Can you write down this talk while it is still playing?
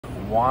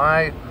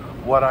why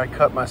would I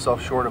cut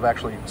myself short of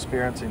actually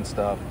experiencing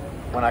stuff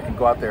when I can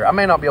go out there? I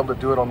may not be able to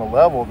do it on the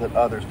level that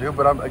others do,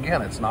 but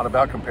again, it's not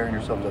about comparing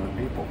yourself to other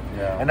people.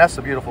 Yeah. And that's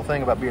the beautiful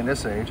thing about being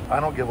this age. I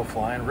don't give a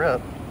flying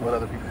rip what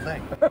other people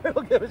think. I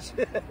don't give a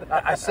shit.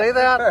 I say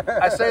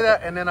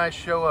that, and then I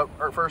show up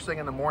first thing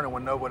in the morning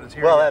when nobody's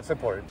here. Well, that's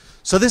important.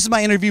 So this is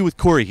my interview with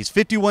Cory. He's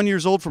 51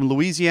 years old from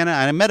Louisiana,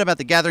 and I met him at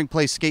the Gathering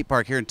Place skate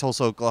park here in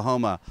Tulsa,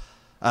 Oklahoma.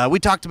 We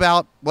talked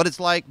about what it's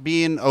like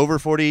being over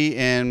 40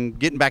 and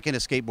getting back into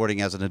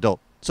skateboarding as an adult.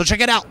 So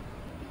check it out.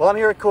 Well, I'm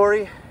here with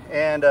Cory,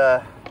 and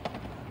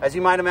as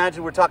you might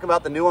imagine, we're talking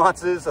about the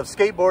nuances of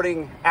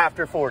skateboarding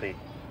after 40.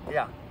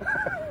 Yeah,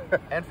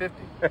 and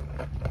 50.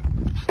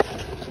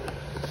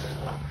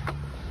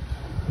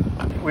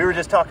 We were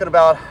just talking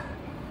about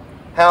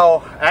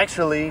how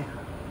actually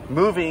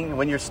moving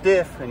when you're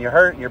stiff and you're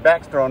hurt and your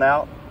back's thrown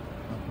out,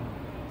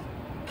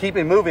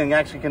 keeping moving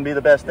actually can be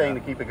the best thing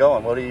to keep it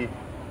going. What do you...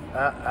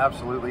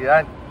 Absolutely.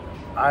 I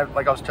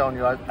like I was telling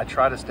you, I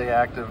try to stay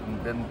active,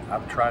 and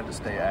I've tried to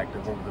stay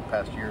active over the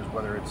past years,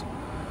 whether it's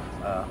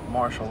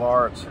martial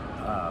arts,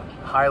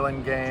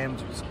 Highland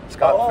Games,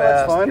 Scott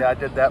Fest. That's fun. Yeah, I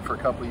did that for a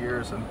couple of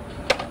years,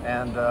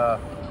 and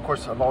of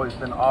course I've always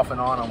been off and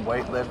on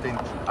weightlifting.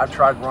 I've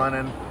tried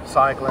running,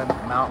 cycling,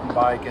 mountain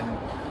biking,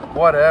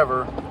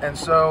 whatever. And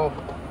so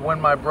when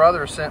my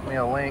brother sent me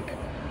a link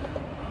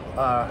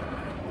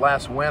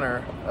last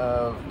winter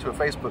to a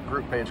Facebook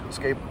group page called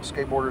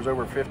Skateboarders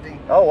Over 50.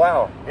 Oh,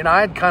 wow. And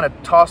I had kind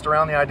of tossed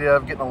around the idea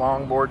of getting a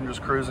longboard and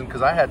just cruising,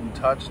 because I hadn't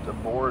touched a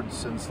board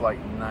since like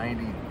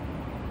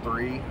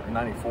 93 or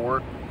 94.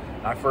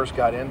 And I first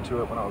got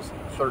into it when I was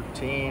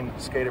 13,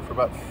 skated for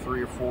about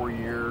 3 or 4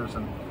 years,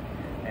 and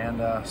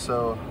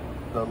so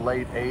the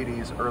late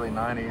 80s, early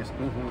 90s.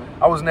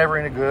 I was never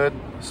any good,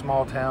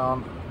 small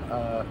town,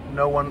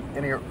 no one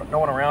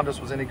around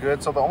us was any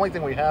good, so the only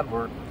thing we had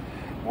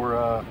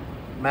were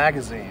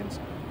magazines,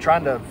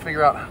 trying to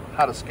figure out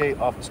how to skate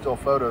off of still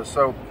photos.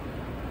 So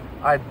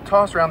I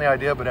tossed around the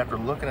idea, but after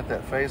looking at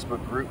that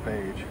Facebook group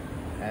page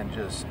and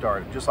just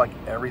started, just like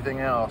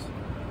everything else,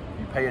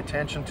 you pay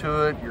attention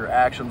to it, your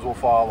actions will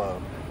follow.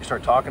 You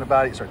start talking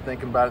about it, you start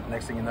thinking about it, the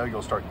next thing you know,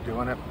 you'll start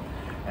doing it.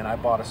 And I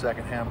bought a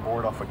secondhand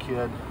board off a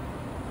kid,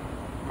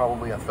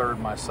 probably a third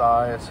my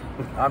size.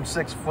 I'm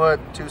 6 foot,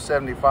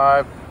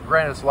 275.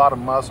 Granted, it's a lot of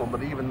muscle,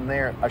 but even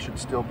there, I should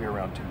still be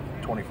around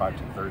 225,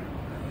 230.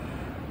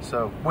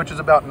 So, which is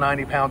about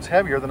 90 pounds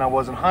heavier than I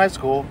was in high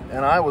school,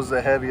 and I was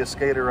the heaviest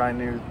skater I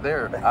knew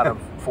there out of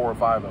 4 or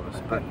 5 of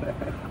us. But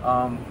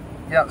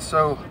yeah,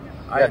 so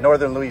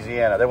northern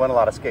Louisiana. There weren't a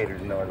lot of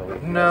skaters in northern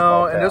Louisiana.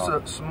 No, and this is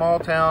a small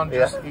town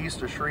just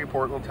east of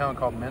Shreveport, a little town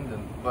called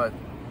Minden. But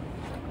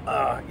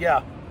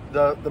yeah,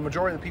 the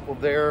majority of the people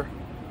there,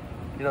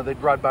 you know,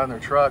 they'd ride by in their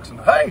trucks and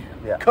hey,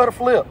 cut a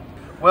flip.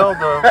 Well,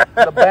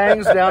 the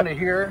bangs down to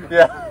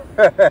here.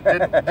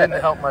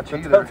 Didn't help much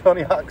either.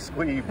 Tony Hawk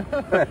squeeb.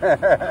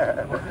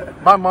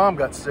 My mom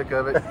got sick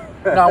of it.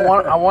 Now,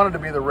 I wanted to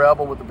be the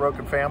rebel with the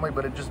broken family,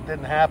 but it just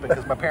didn't happen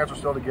because my parents were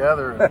still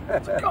together. And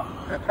it's like,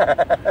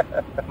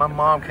 oh. My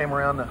mom came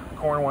around the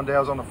corner one day. I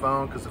was on the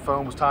phone because the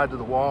phone was tied to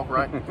the wall,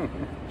 right?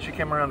 She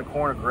came around the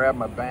corner, grabbed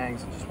my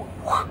bangs, and just went,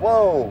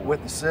 whoa,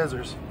 with the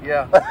scissors.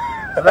 Yeah.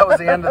 So that was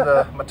the end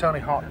of my Tony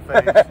Hawk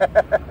phase.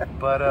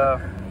 But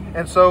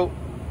and so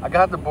I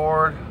got the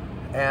board,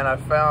 and I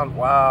found,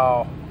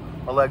 wow,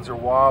 my legs are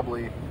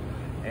wobbly,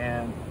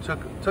 and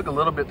took a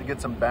little bit to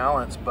get some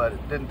balance, but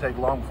it didn't take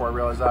long before I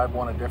realized I'd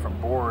want a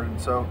different board. And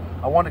so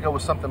I wanted to go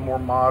with something more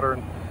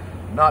modern,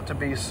 not to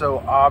be so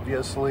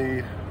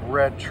obviously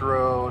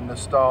retro,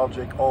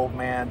 nostalgic, old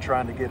man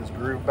trying to get his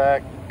groove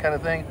back kind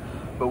of thing.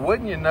 But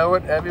wouldn't you know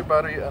it,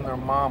 everybody and their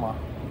mama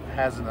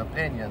has an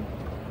opinion.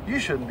 You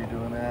shouldn't be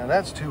doing that.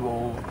 That's too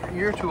old.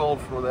 You're too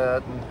old for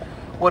that. And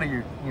what are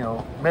you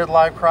know,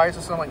 midlife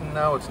crisis? I'm like,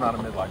 no, it's not a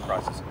midlife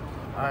crisis.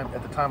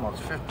 At the time I was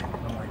 50.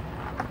 I'm like,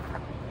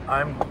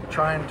 I'm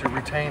trying to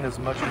retain as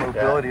much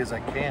mobility as I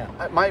can.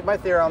 My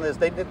theory on this,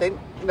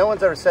 no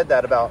one's ever said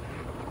that about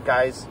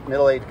guys,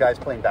 middle-aged guys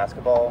playing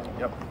basketball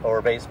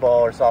or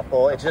baseball or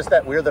softball. It's just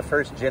that we're the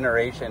first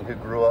generation who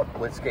grew up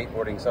with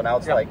skateboarding. So now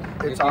it's like,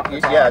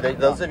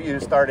 those of you who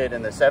started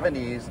in the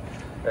 70s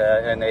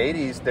and the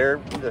 80s,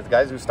 the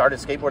guys who started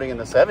skateboarding in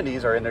the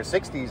 70s are in their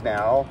 60s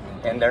now,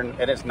 and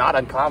it's not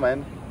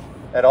uncommon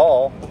at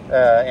all.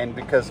 And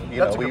because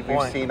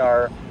we've seen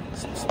our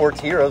sports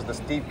heroes, the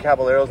Steve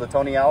Caballeros, the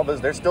Tony Albas,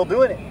 they're still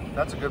doing it.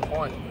 That's a good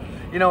point.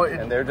 You know,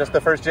 and they're just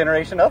the first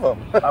generation of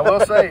them. I will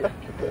say,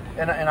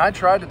 and I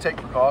tried to take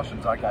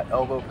precautions. I got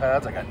elbow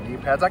pads, I got knee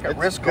pads, I got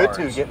wrist guards. It's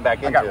good to get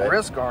back into it. I got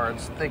wrist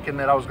guards, thinking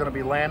that I was going to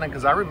be landing,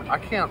 because I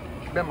can't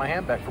bend my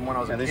hand back from when I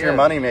was a kid. And these are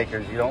money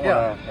makers. You don't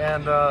want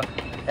to.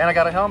 And I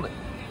got a helmet.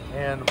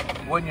 And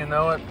wouldn't you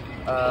know it,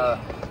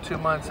 2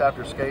 months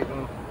after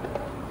skating,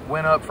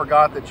 went up,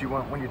 forgot that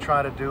when you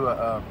try to do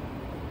a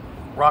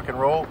rock and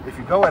roll, if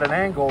you go at an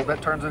angle,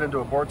 that turns it into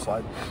a board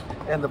slide.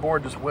 And the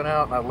board just went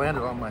out, and I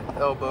landed on my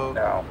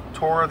elbow,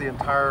 tore the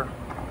entire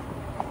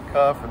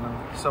cuff, and then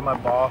so my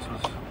boss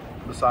was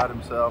beside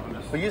himself. And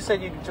just. Well, you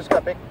said you just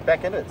got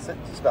back into it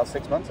just about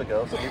 6 months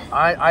ago. So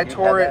I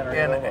tore it,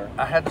 and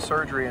I had the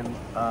surgery in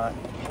a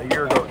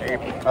year ago,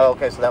 April. Oh,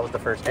 okay, so that was the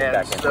first get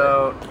back into it.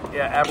 So,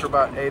 yeah, after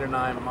about 8 or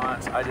 9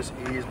 months, I just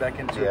eased back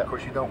into it. Yeah. Of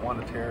course, you don't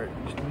want to tear it.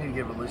 You just need to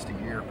give it at least a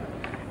year.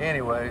 But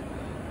anyway,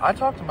 I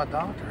talked to my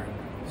doctor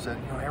and said,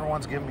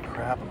 everyone's giving me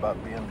crap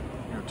about being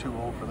too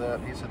old for that.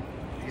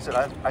 He said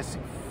I see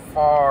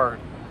far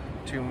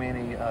too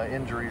many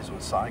injuries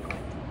with cycling.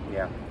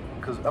 Yeah.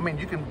 Because, I mean,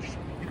 you can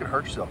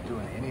hurt yourself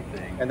doing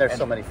anything. And there's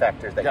so many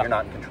factors that you're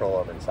not in control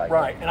of in cycling.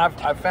 Right, and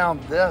I've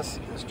found this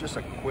is just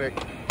a quick,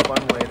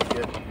 fun way to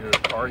get your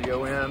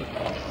cardio in.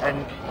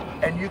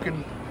 And you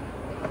can,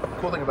 the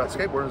cool thing about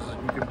skateboarding is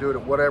you can do it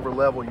at whatever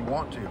level you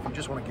want to. If you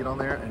just want to get on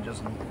there and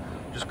just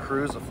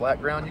cruise the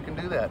flat ground, you can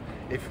do that.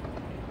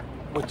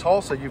 With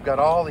Tulsa, you've got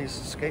all these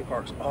skate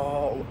parks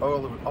all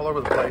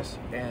over the place,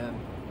 and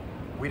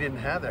we didn't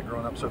have that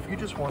growing up. So if you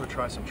just want to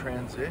try some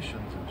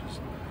transitions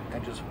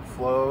and just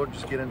flow,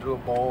 just get into a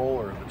bowl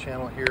or the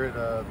channel here at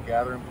the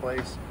gathering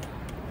place,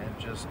 and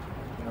just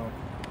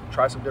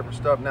try some different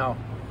stuff. Now,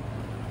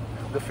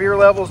 the fear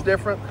level is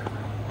different.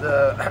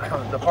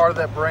 The part of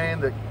that brain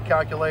that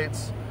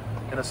calculates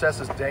and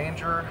assesses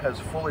danger has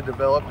fully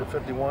developed at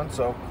 51.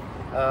 So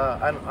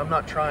I'm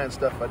not trying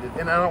stuff I did,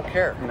 and I don't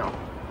care.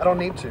 I don't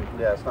need to.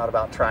 Yeah, it's not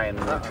about trying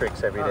new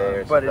tricks every day.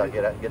 Or but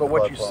get but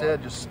what you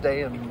said, just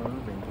stay and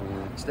moving.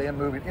 Stay and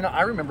moving.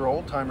 I remember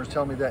old timers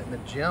telling me that in the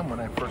gym when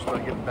I first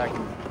started getting back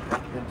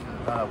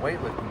into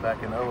weightlifting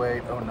back in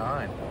 08,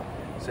 09.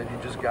 Said you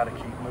just got to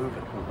keep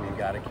moving. You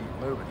got to keep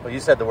moving. Well, you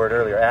said the word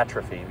earlier,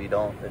 atrophy. If you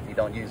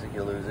don't use it,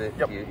 you lose it.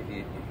 Yep.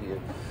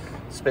 You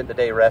spend the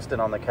day resting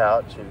on the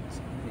couch, and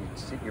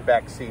your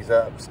back seize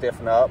up,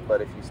 stiffen up.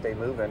 But if you stay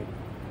moving,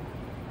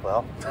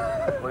 well,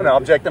 an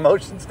object of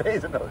motion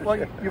stays in motion. Well,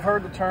 you've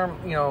heard the term,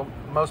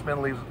 most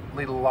men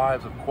lead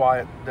lives of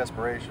quiet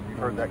desperation. You've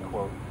heard that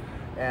quote.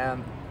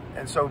 And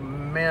so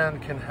men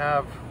can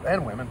have,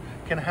 and women,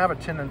 can have a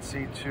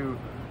tendency to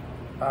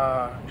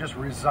just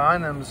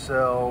resign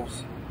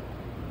themselves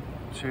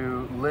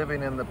to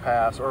living in the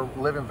past or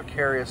living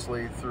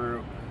vicariously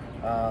through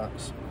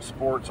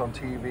sports on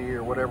TV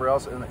or whatever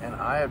else. And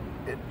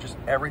just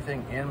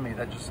everything in me,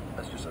 that's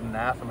just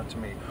anathema to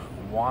me.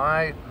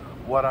 Why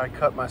would I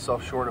cut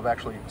myself short of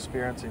actually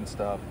experiencing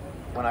stuff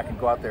when I can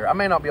go out there? I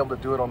may not be able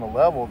to do it on the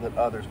level that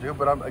others do,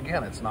 but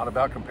again, it's not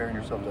about comparing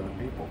yourself to other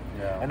people.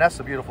 Yeah. And that's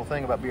the beautiful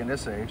thing about being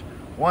this age.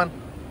 One,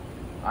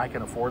 I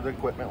can afford the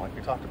equipment like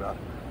we talked about.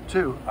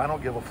 Two, I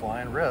don't give a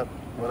flying rip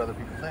what other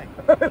people think.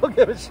 I don't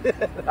give a shit.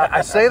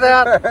 I say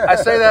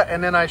that,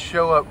 and then I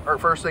show up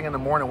first thing in the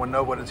morning when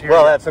nobody's here.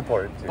 Well, that's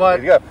important too.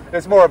 But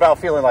it's more about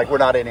feeling like we're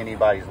not in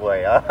anybody's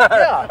way.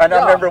 I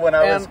remember when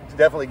I was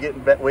definitely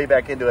getting way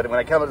back into it. And when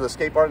I come into the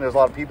skate park and there's a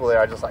lot of people there,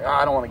 I just like,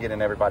 I don't want to get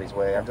in everybody's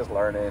way. I'm just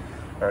learning,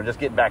 or just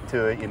getting back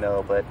to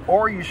it, But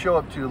or you show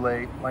up too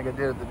late, like I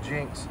did at the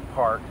Jinx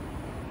Park,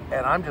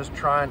 and I'm just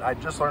trying. I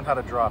just learned how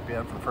to drop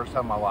in for the first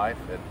time in my life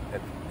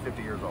at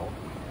 50 years old,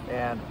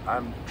 and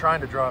I'm trying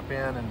to drop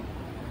in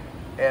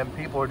and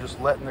people are just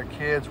letting their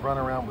kids run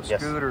around with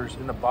scooters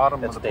in the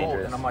bottom of the pool.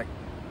 And I'm like,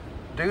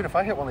 dude, if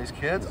I hit one of these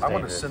kids, I'm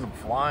going to send them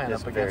flying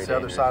up against the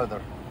other side of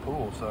the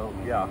pool. So,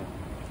 yeah,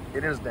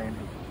 it is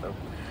dangerous.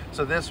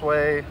 So this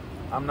way,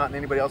 I'm not in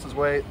anybody else's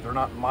way. They're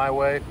not in my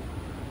way.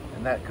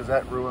 And because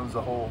that ruins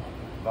the whole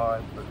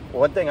vibe. But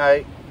one thing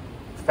I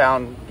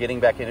found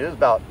getting back into it was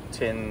about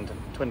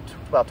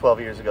 12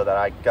 years ago that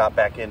I got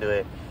back into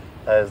it,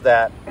 is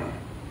that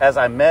as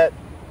I met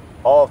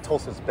all of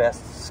Tulsa's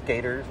best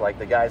skaters, like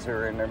the guys who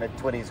were in their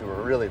mid-20s who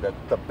were really the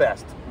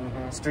best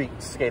street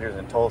skaters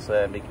in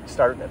Tulsa, and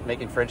started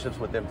making friendships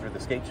with them through the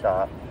skate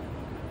shop,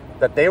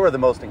 that they were the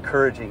most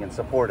encouraging and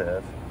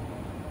supportive.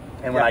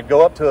 And when I'd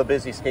go up to a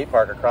busy skate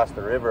park across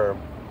the river,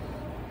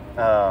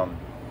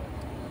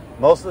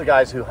 most of the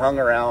guys who hung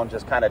around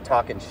just kind of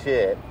talking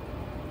shit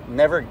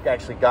never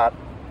actually got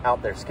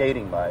out there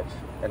skating much.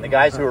 And the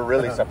guys who were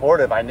really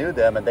supportive, I knew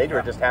them, and they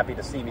were just happy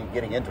to see me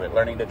getting into it,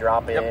 learning to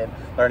drop in,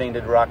 learning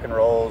to do rock and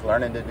rolls,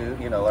 learning to do,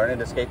 learning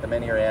to skate the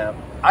mini ramp.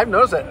 I've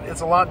noticed that it's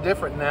a lot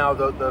different now.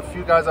 The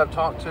few guys I've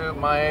talked to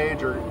my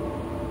age, or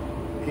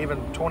even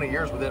 20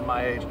 years within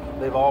my age,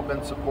 they've all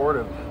been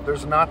supportive.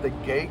 There's not the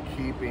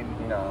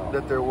gatekeeping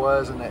that there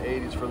was in the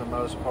 80s for the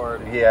most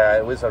part. Yeah,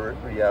 it was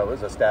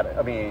a status.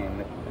 I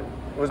mean,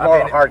 it was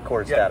more of a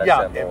hardcore status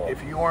symbol.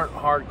 If you weren't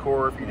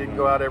hardcore, if you didn't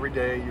go out every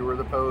day, you were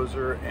the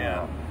poser,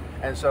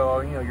 and so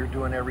you're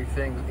doing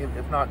everything.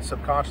 If not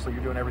subconsciously,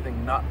 you're doing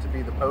everything not to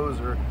be the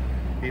poser,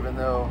 even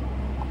though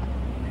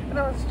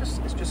it's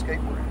just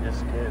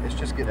skateboarding. It's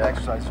just getting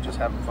exercise. It's just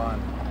having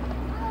fun.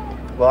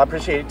 Well, I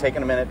appreciate you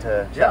taking a minute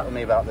to chat with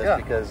me about this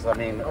because I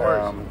mean,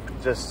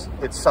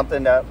 it's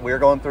something that we're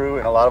going through,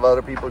 and a lot of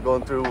other people are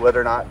going through, whether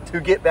or not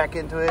to get back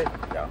into it.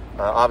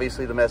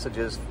 Obviously, the message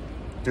is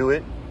do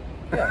it.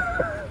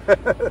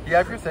 If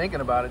you're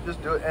thinking about it,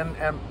 just do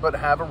it, but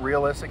have a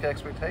realistic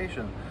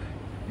expectation.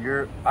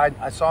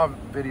 I saw a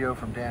video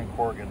from Dan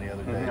Corrigan the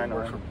other day. He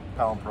works for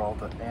Powell and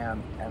Peralta,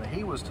 and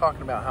he was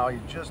talking about how he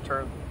just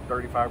turned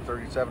 35 or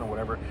 37 or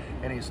whatever,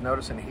 and he's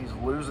noticing he's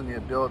losing the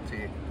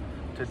ability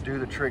to do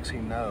the tricks he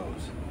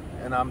knows.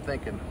 And I'm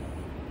thinking,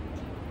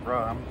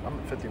 bro, I'm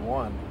at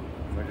 51.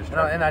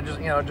 And I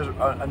just,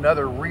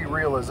 another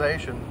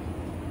realization.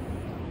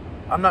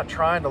 I'm not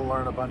trying to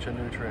learn a bunch of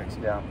new tricks.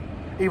 Yeah.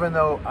 Even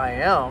though I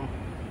am,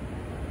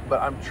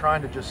 but I'm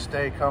trying to just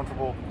stay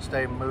comfortable,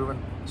 stay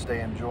moving, stay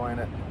enjoying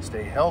it,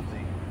 stay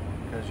healthy,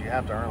 because you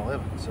have to earn a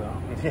living. So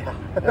yeah,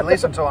 at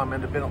least until I'm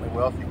independently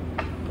wealthy.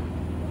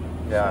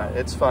 Yeah, so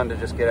it's fun to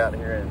just get out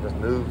here and just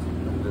move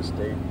and just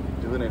stay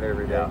doing it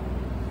every day. Yeah.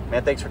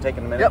 Man, thanks for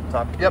taking a minute to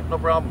talk. Yep, no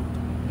problem.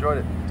 Enjoyed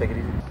it. Take it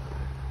easy.